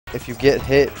if you get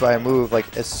hit by a move,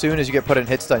 like as soon as you get put in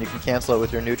hit stun, you can cancel it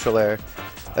with your neutral air.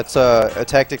 That's a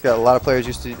tactic that a lot of players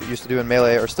used to do in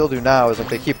Melee, or still do now, is like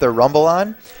they keep their rumble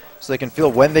on, so they can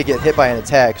feel when they get hit by an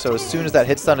attack. So as soon as that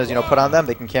hit stun is put on them,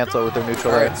 they can cancel it with their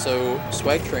neutral air. Alright, so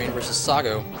Swagtrain versus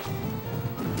Sago.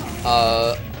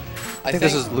 I think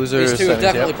this is losers. These two have semis,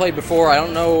 definitely yep. played before. I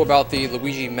don't know about the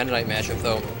Luigi Meta Knight matchup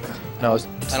though. No,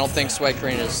 I don't think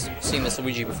Swagtrain has seen this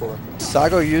Luigi before.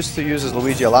 Sago used to use his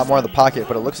Luigi a lot more in the pocket,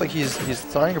 but it looks like he's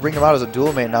starting to bring him out as a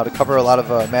dual main now to cover a lot of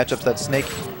matchups that Snake,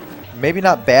 maybe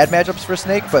not bad matchups for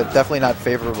Snake, but definitely not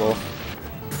favorable.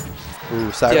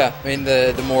 Ooh, Sago. Yeah, I mean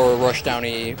the more rush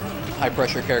downy, high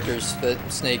pressure characters that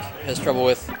Snake has trouble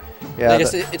with. Yeah, I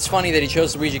guess it's funny that he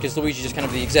chose Luigi because Luigi is kind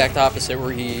of the exact opposite,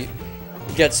 where he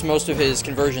gets most of his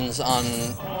conversions on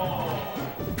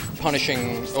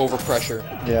punishing overpressure.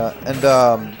 Yeah, and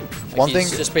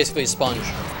He's just basically a sponge.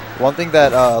 One thing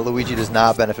that Luigi does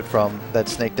not benefit from that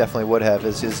Snake definitely would have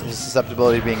is his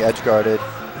susceptibility to being edge guarded.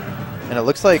 And it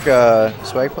looks like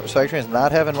Swagtrain is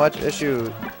not having much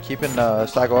issue keeping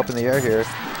Sago up in the air here,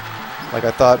 like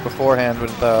I thought beforehand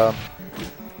with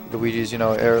Luigi's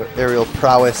aerial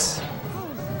prowess.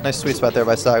 Nice sweet spot there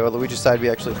by Sago. Luigi's side B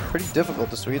actually pretty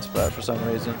difficult to sweet spot for some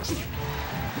reason.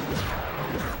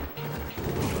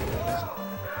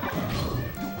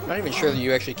 I'm not even sure that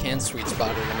you actually can sweet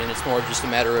spot it. I mean, it's more just a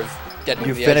matter of getting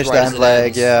You the finish edge the right end as it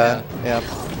leg, ends. yeah.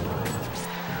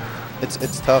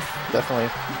 It's tough, definitely.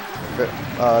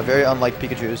 Very unlike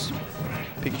Pikachu's.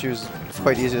 Pikachu's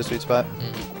quite easy to sweet spot.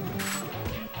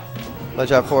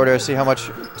 Ledge out forward air, see how much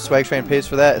Swagtrain pays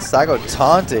for that. Sago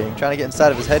taunting, trying to get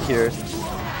inside of his head here.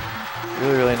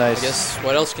 Really, really nice. I guess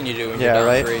what else can you do when you're down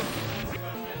right? 3?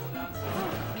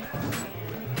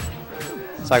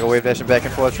 Sago wave dashing back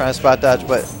and forth, trying to spot dodge,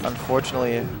 but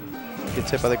unfortunately gets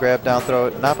hit by the grab down throw.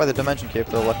 Not by the dimension cape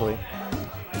though, luckily.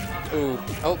 Ooh.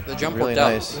 Oh, the jump Really worked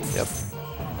out. nice. Yep.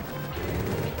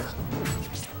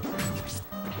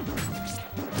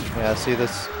 Yeah, see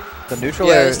this, the neutral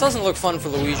Yeah, air. this doesn't look fun for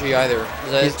Luigi either.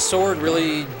 The sword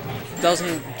really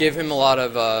doesn't give him a lot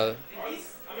of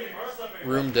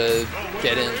room to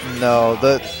get in. No,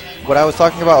 what I was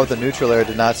talking about with the neutral air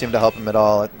did not seem to help him at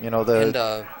all.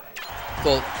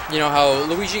 Well, you know how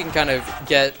Luigi can kind of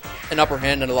get an upper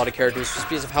hand on a lot of characters just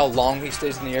because of how long he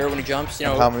stays in the air when he jumps. You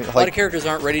know, a lot of characters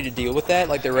aren't ready to deal with that.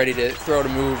 Like, they're ready to throw out a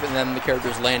move and then the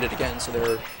characters land it again, so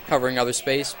they're covering other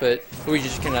space. But Luigi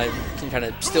just can kind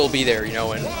of still be there, and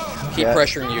keep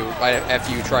pressuring you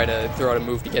after you try to throw out a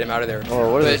move to get him out of there.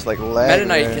 Oh, what is this, like lag? Meta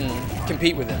Knight can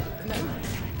compete with him.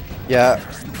 Yeah.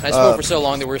 I spoke for so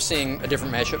long that we're seeing a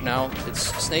different matchup now. It's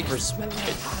Snake versus Meta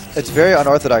Knight. It's very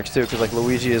unorthodox too, because like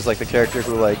Luigi is like the character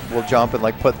who will jump and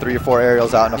put 3 or 4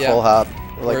 aerials out in a full hop.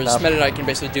 Whereas Meta Knight can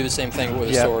basically do the same thing with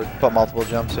a sword. Put multiple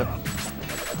jumps. Yeah.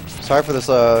 Sorry for this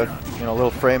little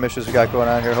frame issues we got going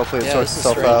on here. Hopefully it sorts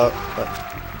itself out.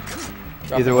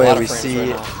 But either way, we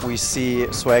see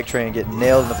Swagtrain get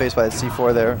nailed in the face by the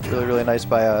C4 there. Really, really nice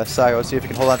by Sago. See if he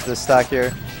can hold on to this stock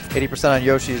here. 80% on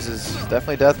Yoshi's is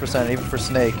definitely death percent, even for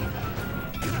Snake.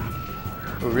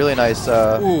 Ooh, really nice.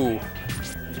 Ooh.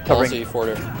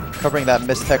 Covering that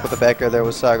missed tech with the back air there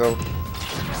was Sago.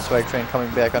 Swagtrain coming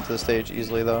back onto the stage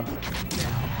easily though.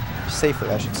 Safely,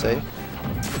 I should say.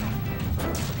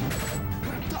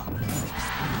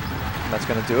 And that's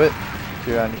going to do it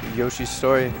here on Yoshi's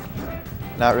story.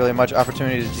 Not really much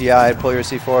opportunity to DI, pull your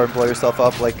C4 and blow yourself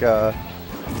up like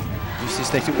you see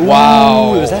Snake do.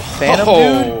 Wow. Was that Phantom,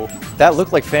 dude? That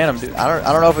looked like Phantom, dude. I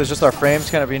don't know if it was just our frames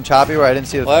kind of being choppy where I didn't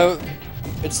see the... Well,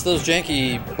 it's those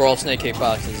janky Brawl Snake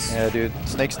hitboxes. Yeah, dude.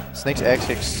 Snake's axe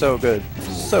kick's so good.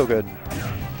 So good.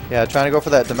 Yeah, trying to go for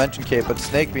that dimension cape, but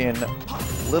Snake being a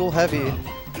little heavy.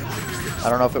 I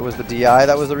don't know if it was the DI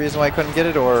that was the reason why I couldn't get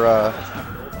it, or...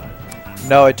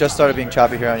 No, it just started being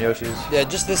choppy here on Yoshi's. Yeah,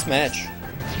 just this match.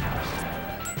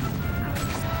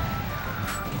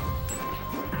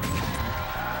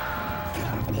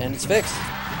 And it's fixed.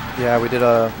 Yeah, we did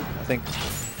I think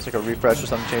it's like a refresh or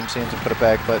something, change scenes and put it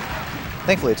back, but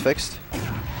thankfully it's fixed.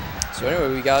 So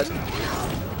anyway, we got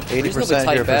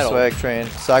 80% here for Swagtrain.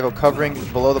 Sago covering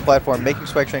below the platform, making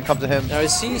Swagtrain come to him. Now,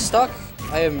 is he stuck?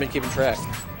 I haven't been keeping track.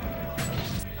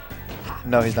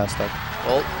 No, he's not stuck.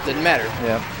 Well, didn't matter.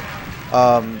 Yeah.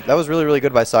 That was really, really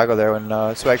good by Sago there. When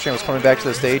Swagtrain was coming back to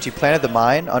the stage, he planted the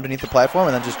mine underneath the platform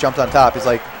and then just jumped on top. He's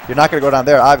like, you're not going to go down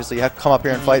there, obviously. You have to come up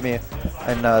here and fight me.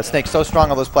 And Snake's so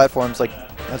strong on those platforms, like,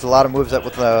 has a lot of moves that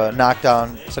with the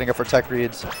knockdown, setting up for tech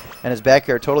reads. And his back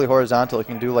air, totally horizontal. He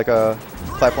can do like a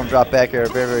platform drop back air,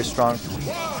 very, very strong.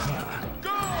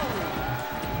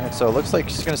 And so it looks like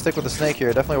he's going to stick with the Snake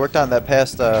here. Definitely worked on that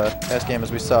past game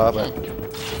as we saw, but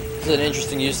It's an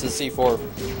interesting use of the C4.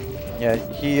 Yeah,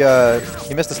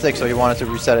 he missed the stick, so he wanted to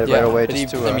reset it right away. But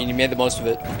just I mean, he made the most of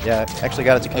it. Yeah, actually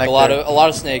got it to connect. Like a lot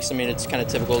of snakes. I mean, it's kind of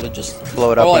typical to just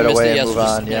blow it up right away and move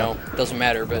on. You know, doesn't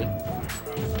matter, but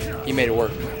he made it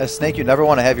work. As Snake, you never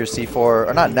want to have your C4,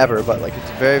 or not never, but like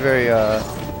it's very, very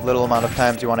little amount of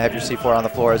times you want to have your C4 on the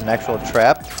floor as an actual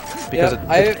trap. Because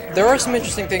there are some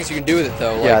interesting things you can do with it,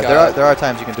 though. Yeah, like, there are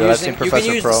times you can do it. I've seen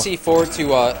Professor You can use the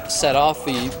C4 to set off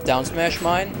the down smash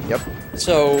mine. Yep.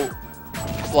 So,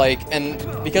 like, and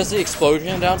because the explosion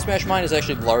in down smash mine is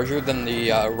actually larger than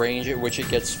the range at which it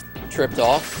gets tripped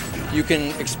off, you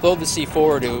can explode the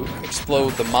C4 to explode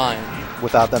the mine.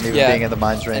 Without them even being in the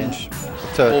mine's range.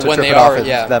 To when trip they it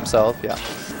off themselves, yeah.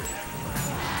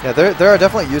 Yeah, there are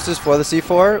definitely uses for the C4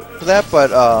 for that, but,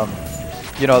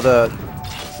 you know, the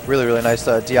really, really nice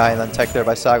DI and then tech there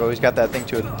by Sago. He's got that thing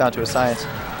down to a science.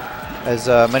 As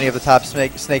many of the top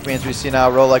snake mains we see now,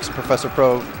 Rolex and Professor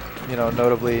Pro, you know,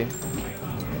 notably,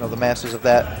 you know, the masters of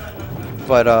that.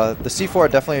 But the C4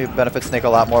 definitely benefits Snake a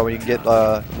lot more when you can get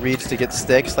reads to get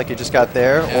sticks like you just got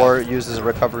there, or use as a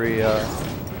recovery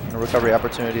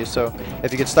opportunity. So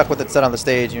if you get stuck with it set on the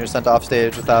stage and you're sent off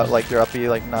stage without like your uppy,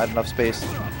 like not enough space,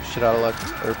 shit out of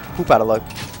luck, or poop out of luck.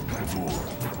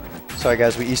 Sorry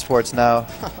guys, we esports now.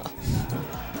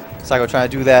 Sago trying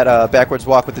to do that backwards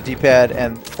walk with the D-pad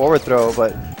and forward throw,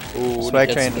 but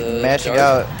Swagtrain mashing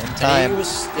out in time. He was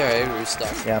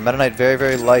stuck. Yeah, Meta Knight very,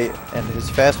 very light, and his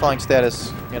fast falling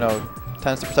status, you know,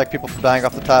 tends to protect people from dying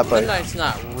off the top. But Meta Knight's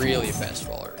not really a fast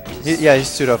faller. He's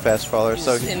pseudo fast faller,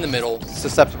 so he's in the middle,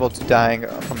 susceptible to dying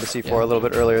from the C4 a little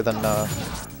bit earlier than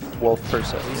Wolf per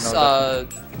se. He's you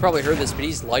probably heard this, but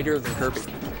he's lighter than Kirby.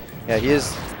 Yeah, he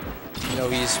is. You know,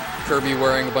 he's Kirby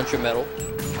wearing a bunch of metal.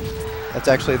 That's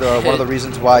actually one of the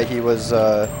reasons why he was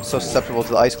so susceptible to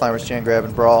the Ice Climbers chain grab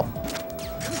and brawl.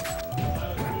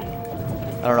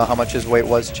 I don't know how much his weight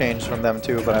was changed from them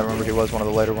too, but I remember he was one of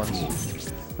the lighter ones.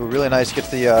 Ooh, really nice. Get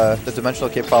the dimensional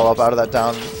kick follow up out of that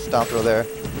down throw there.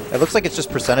 It looks like it's just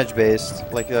percentage based,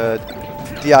 like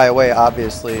DI away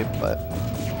obviously, but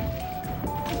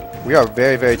we are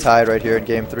very, very tied right here in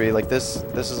game 3. Like this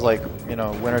is like, you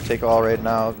know, winner take all right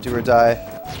now, do or die.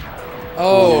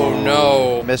 Oh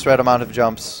no! Misread amount of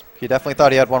jumps. He definitely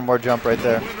thought he had one more jump right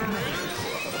there.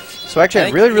 So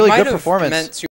actually, really, really good performance.